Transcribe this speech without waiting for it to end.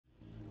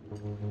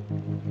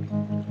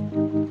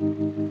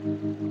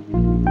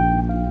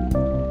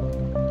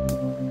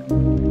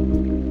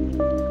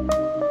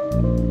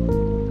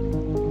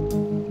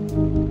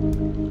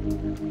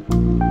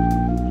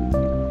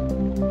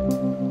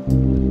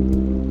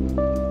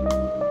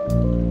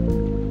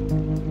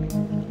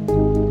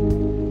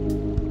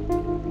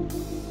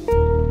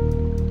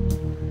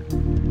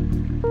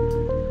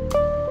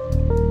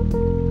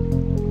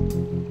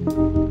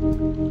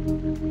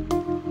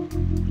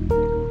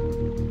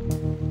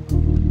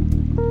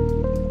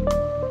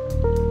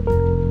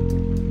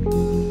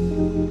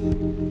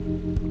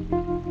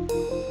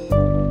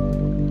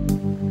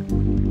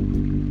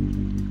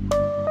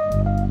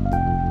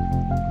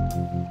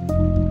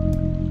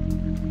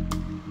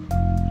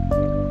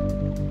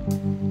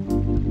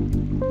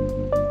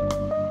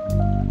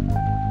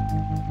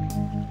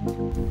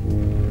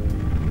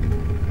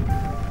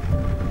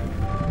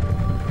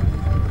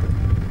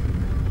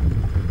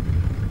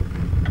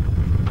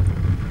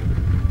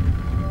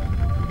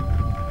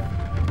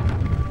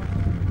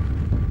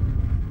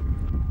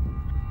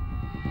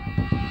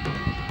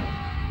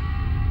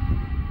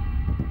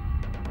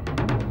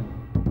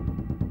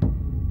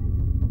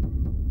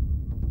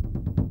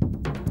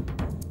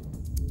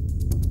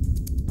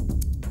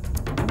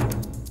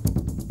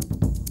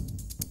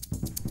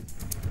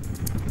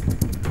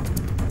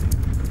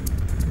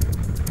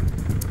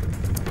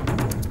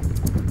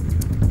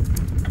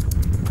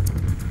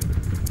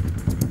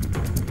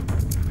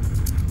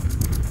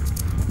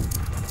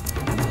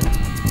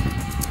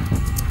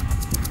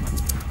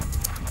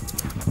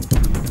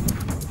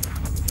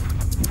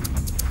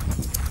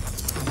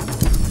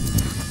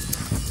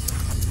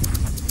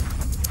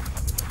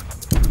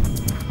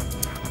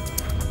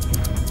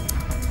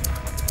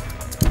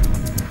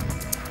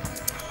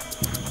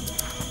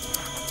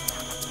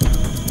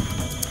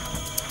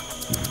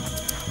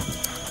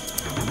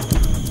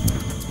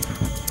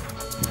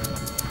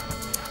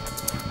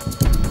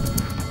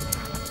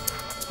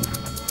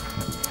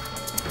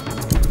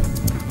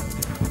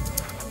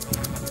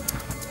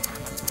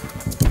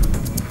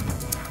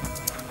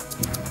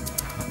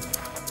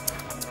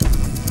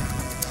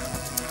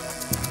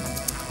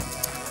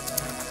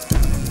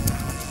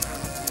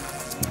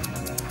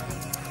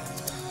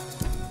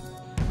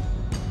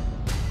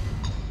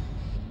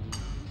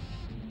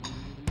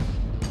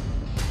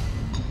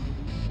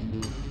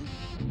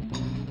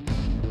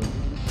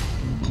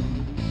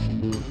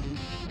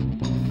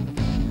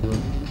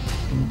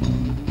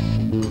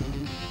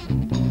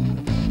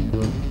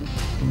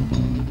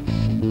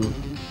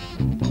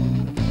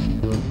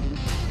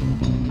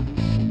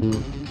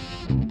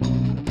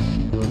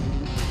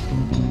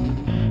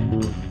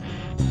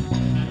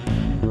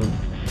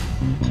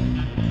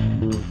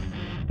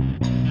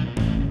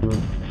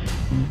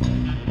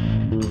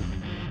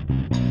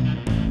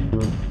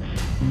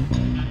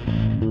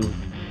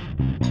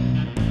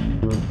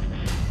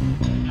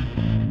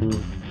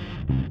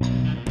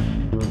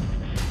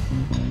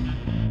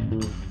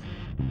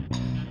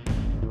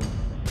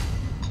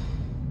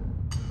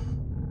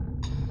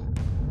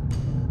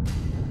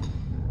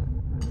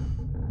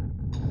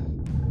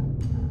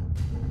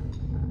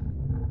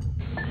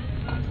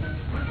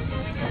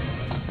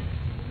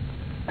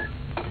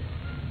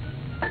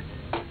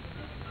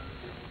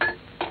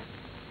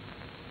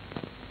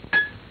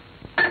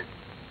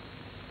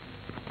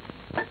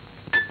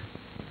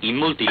In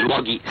molti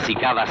luoghi si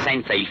cava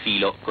senza il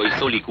filo, coi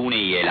soli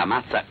cunei e la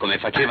mazza, come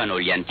facevano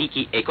gli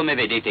antichi e come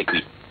vedete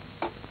qui.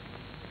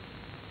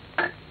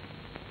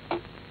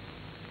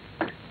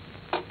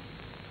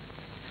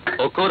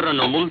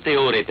 Occorrono molte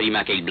ore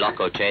prima che il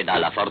blocco ceda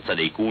alla forza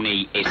dei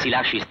cunei e si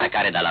lasci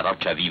staccare dalla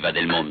roccia viva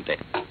del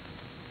monte.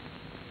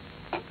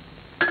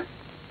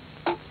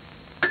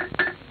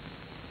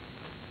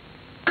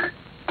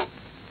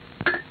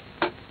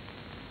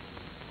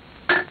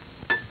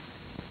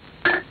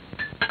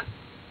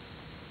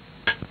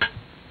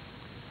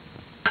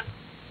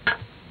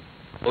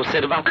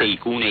 Osservate i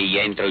cunei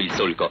entro il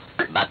solco,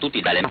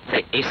 battuti dalle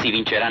mazze, essi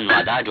vinceranno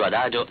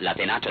adagio la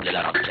tenacia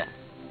della roccia.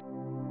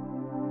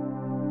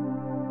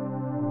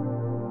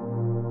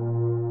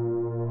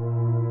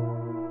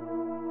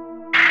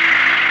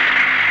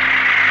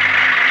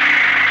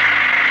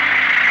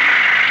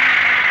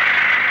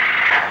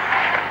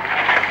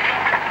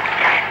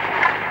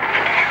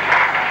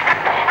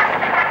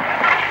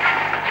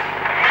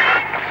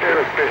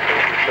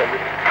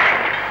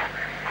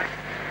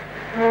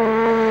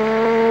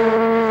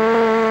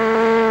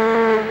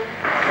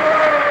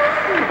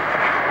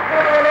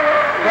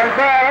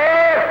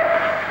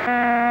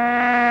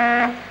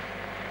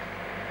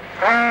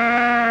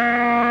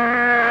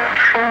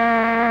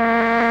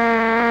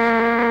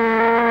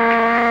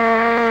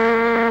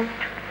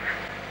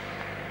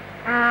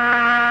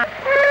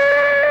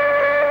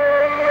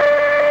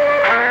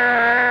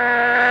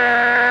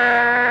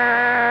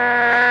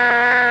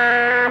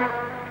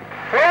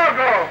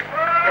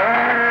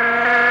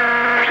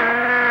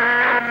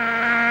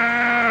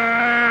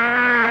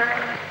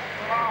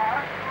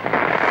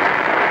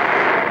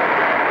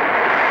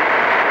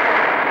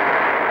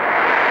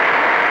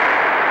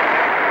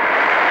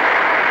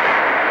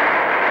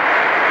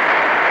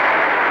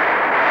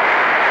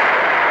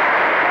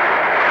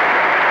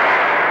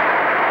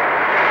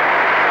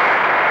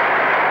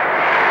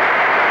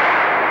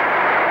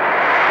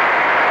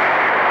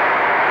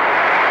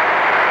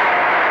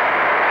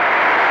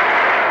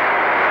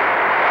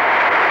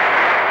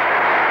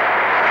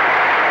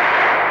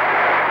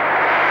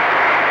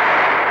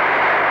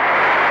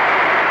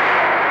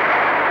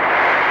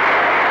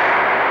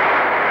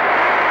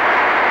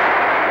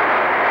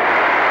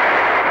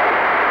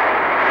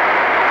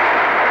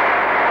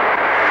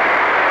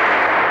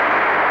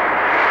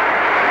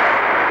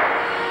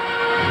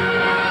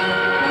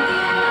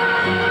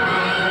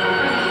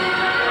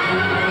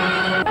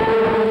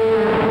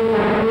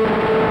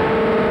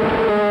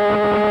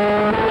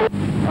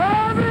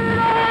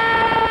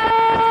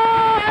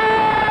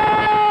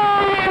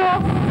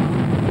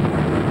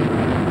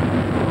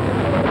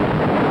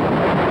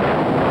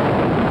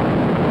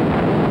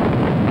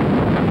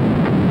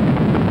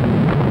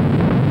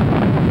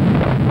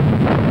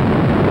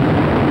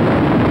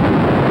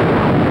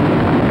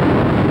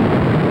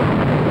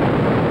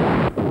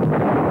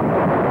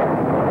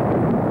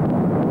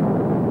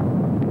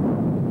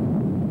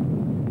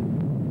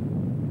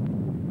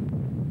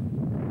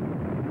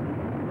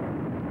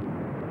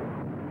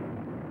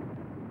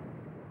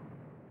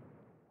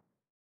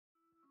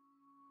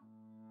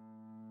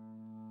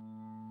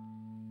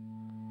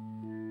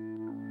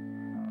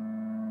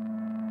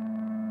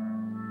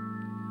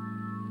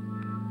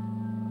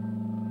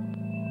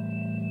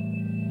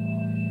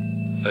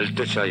 il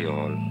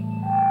tecciaiolo.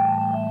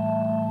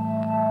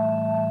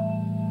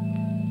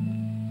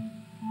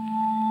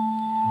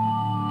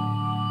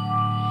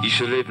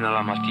 Si leva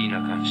la mattina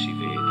quando si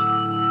vede.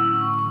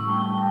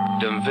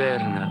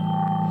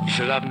 D'inverno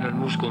si lava nel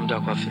musco con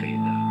d'acqua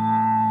fredda.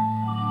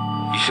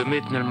 Si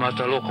mette nel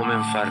matalò come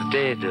un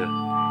fardede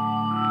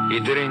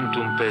e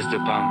dentro un pezzo di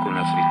pan con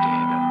una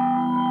frittera.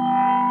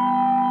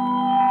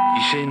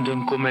 Si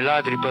sentono come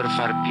ladri per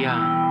far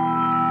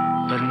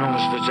piano, per non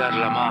svegliare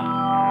la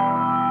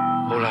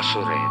mamma o la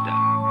sorella.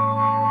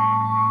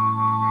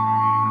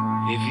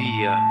 E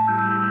via,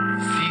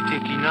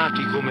 siete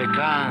chinati come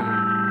cani,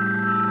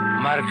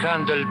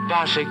 marcando il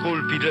passo ai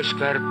colpi di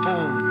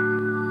scarpone,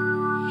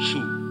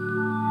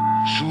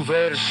 su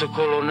verso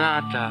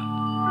Colonnata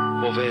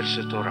o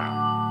verso Torano.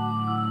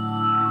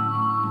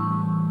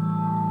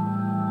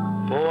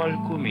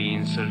 Poi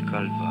comincia il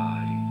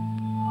Calvario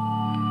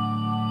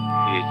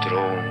e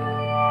tron,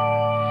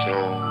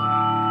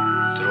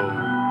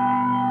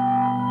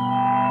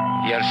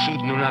 e al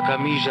sud una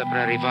camicia per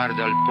arrivare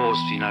dal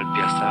posto fino al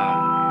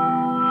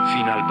piazzale,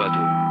 fino al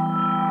badone.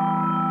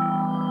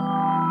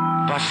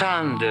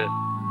 Passando,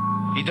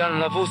 gli danno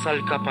la voce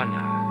al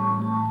capanare,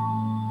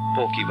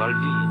 pochi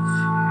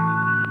valvinzi,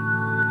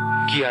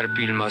 chi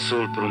arpilma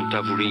sol per un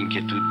tavolin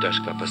che tutta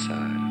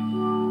scapassare.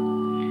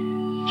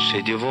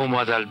 Se devomo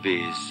ad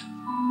albese,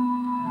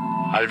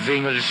 al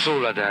venga il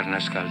sole a dare una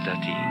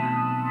scaldatina.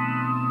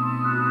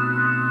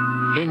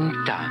 E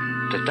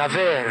intanto, da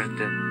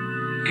verde,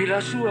 che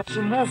la sua si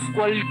muove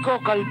qual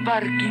coca al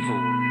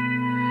parchivore,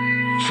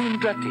 su un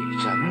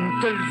plateccia, un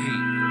tel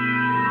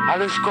vivo,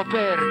 alle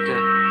scoperte,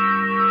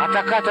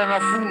 attaccata a una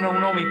funa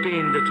un uomo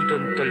pende tutto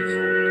in tel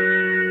vuoto,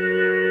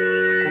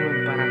 come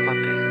un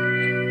paracaperto.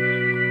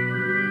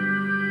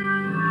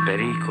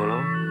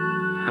 Pericolo?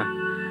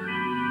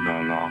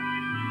 No,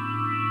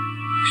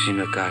 si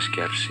ne caschi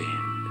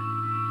arsente.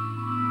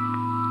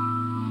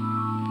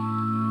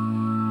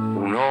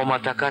 Un uomo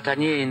attaccato a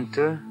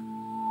niente?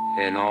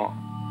 No.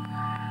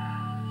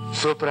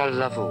 Sopra il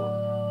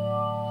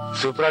lavoro,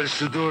 sopra il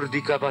sudor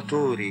di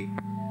cavatori,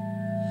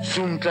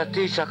 su un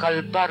trattecia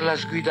calpar la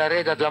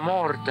sguidareda da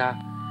morta,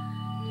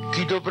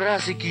 chi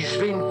dobrasi chi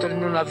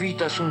sventano una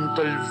vita su un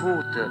tel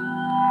vuoto,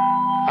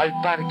 al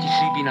par chi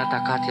si bin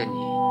attaccati a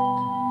niente.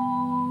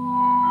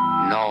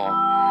 No,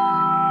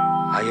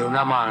 hai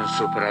una man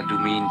sopra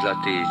dumin la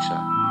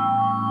tecia,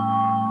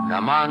 la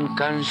man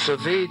che non si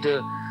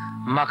vede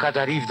ma che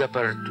arriva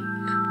dappertutto.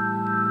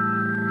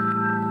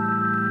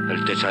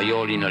 Il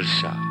tecciaiolo nel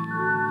sa,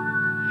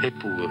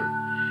 eppure,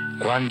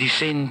 quando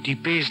senti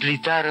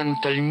peslitare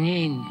nel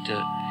niente,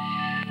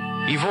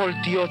 i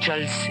volti occhi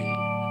al seno.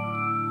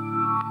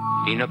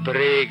 E ne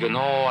prega,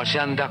 no,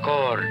 siamo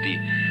d'accordi,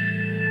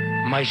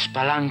 ma i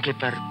spalanche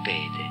per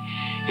pede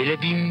e le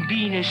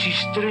bimbine si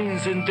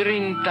stringono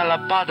dentro alla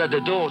pada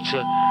de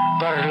doccia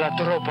per la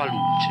troppa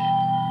luce.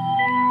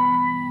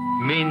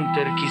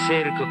 Mentre chi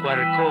cerca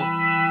qualcosa,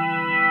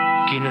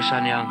 chi ne sa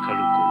neanche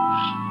lo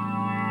cosa.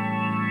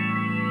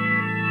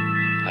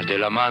 Ha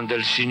della man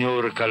del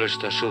Signore che le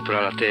sta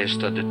sopra la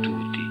testa di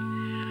tutti,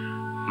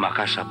 ma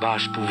che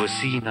s'abbaspa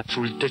vicina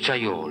sul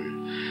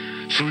tecciaiolo,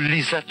 sul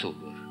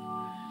lisatore,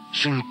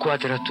 sul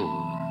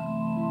quadratore.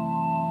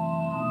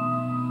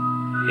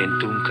 E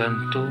in un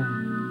cantone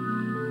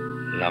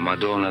la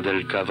Madonna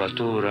del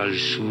Cavatore al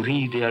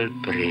sorride e al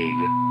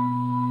prega.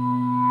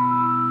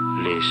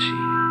 Le sì,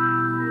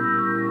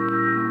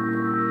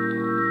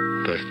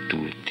 per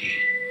tutti.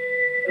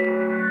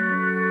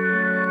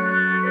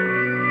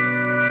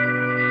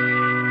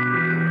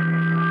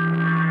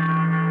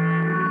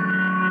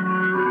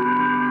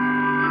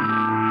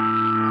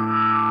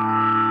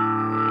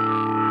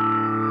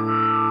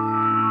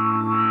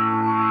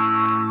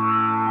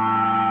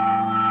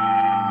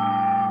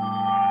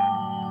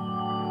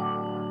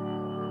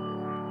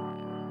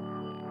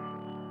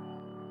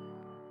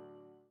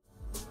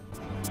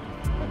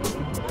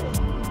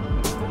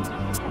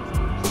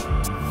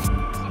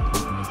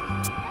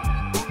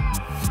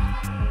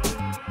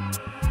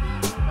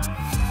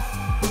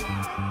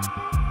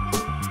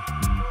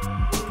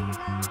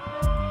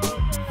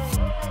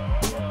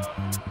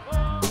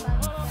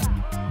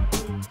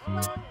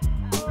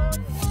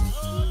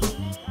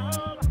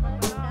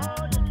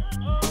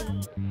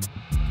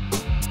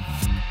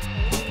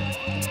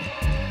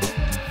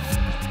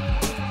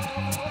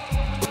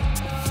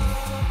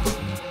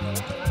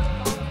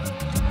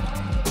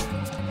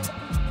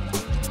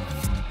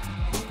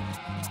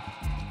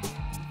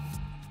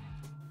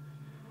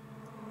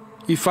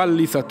 I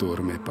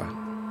fallizator me pa.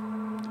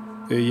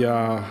 E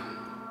ha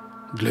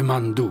le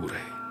mandure,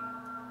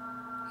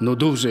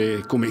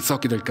 nodose come i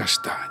zocchi del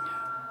castagno.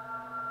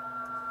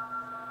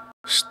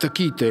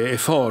 Stachite e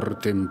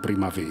forte in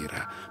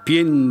primavera,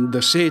 pien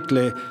de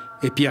setle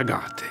e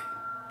piagate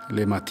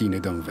le mattine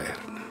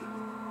d'inverno.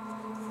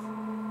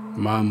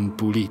 Man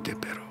pulite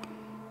però,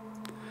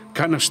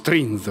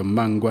 canastrinze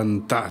man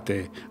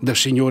guantate da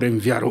signore in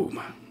via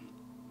Roma.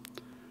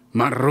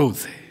 Man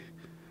rose,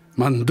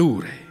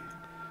 mandure,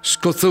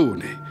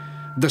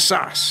 scozzone, de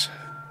sas.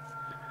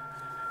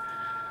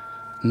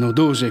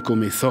 nodose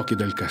come i zocchi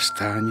del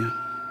castagno,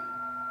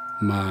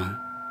 ma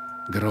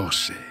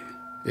grosse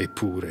e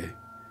pure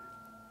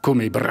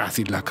come i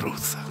brazi della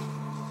cruzza.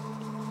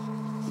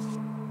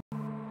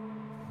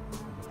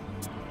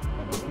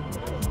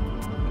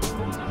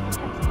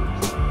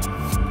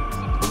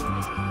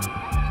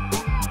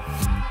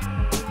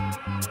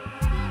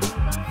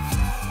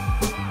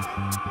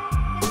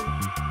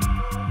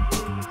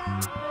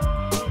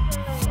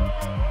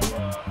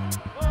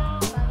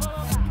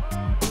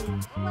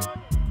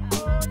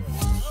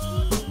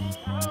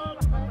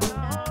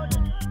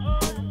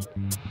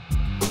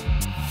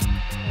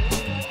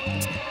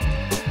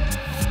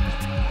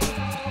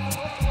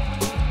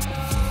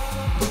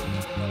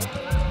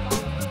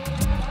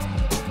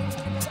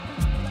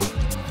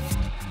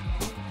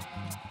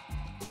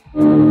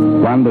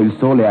 Quando il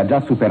sole ha già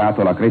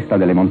superato la cresta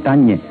delle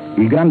montagne,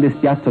 il grande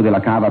spiazzo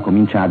della cava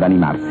comincia ad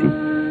animarsi.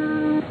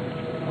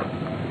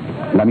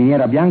 La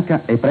miniera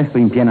bianca è presto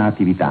in piena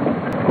attività.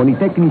 Con i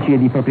tecnici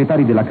ed i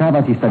proprietari della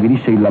cava si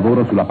stabilisce il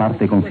lavoro sulla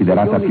parte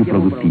considerata più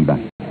produttiva.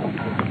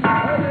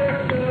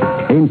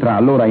 Entra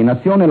allora in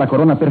azione la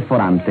corona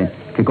perforante,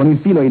 che con il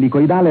filo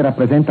elicoidale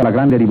rappresenta la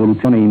grande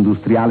rivoluzione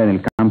industriale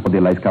nel campo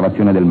della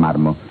escavazione del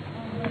marmo.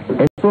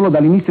 È solo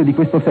dall'inizio di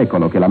questo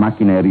secolo che la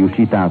macchina è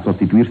riuscita a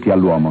sostituirsi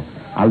all'uomo,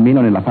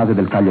 almeno nella fase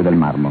del taglio del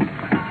marmo.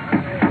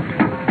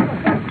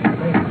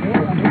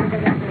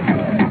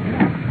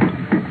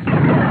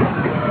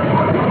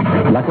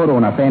 La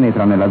corona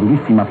penetra nella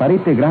durissima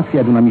parete grazie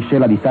ad una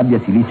miscela di sabbia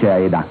silicea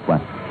ed acqua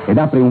ed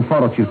apre un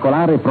foro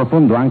circolare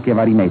profondo anche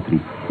vari metri,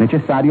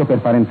 necessario per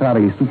far entrare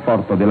il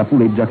supporto della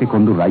puleggia che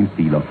condurrà il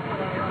filo.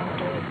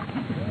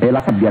 È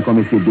la sabbia,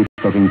 come si è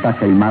detto, che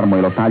intacca il marmo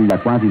e lo taglia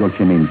quasi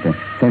dolcemente,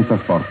 senza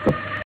sforzo.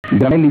 I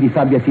granelli di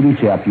sabbia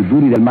silicea più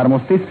duri del marmo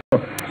stesso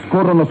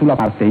scorrono sulla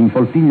parte in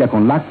poltiglia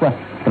con l'acqua,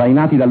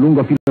 trainati dal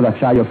lungo filo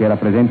d'acciaio che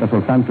rappresenta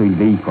soltanto il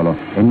veicolo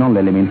e non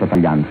l'elemento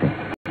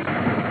tagliante.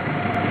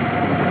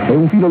 È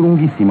un filo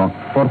lunghissimo,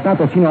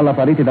 portato sino alla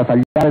parete da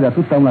tagliare da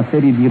tutta una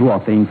serie di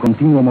ruote in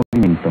continuo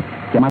movimento,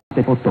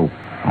 chiamate poteau,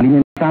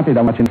 alimentate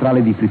da una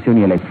centrale di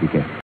frizioni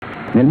elettriche.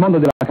 Nel mondo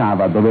della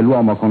cava, dove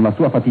l'uomo con la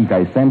sua fatica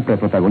è sempre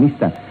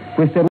protagonista,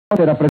 queste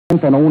ruote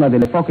rappresentano una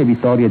delle poche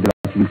vittorie della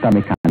civiltà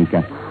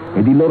meccanica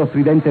ed il loro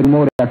stridente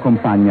rumore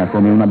accompagna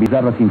come una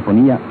bizzarra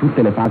sinfonia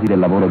tutte le fasi del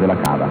lavoro della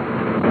cava.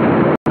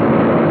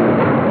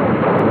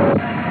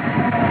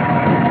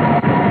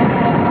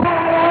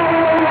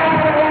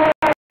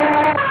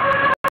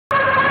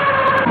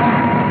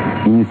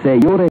 In 6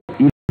 ore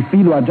il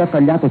filo ha già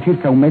tagliato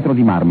circa 1 metro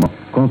di marmo,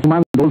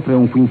 consumando oltre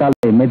 1,5 quintali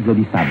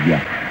di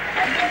sabbia.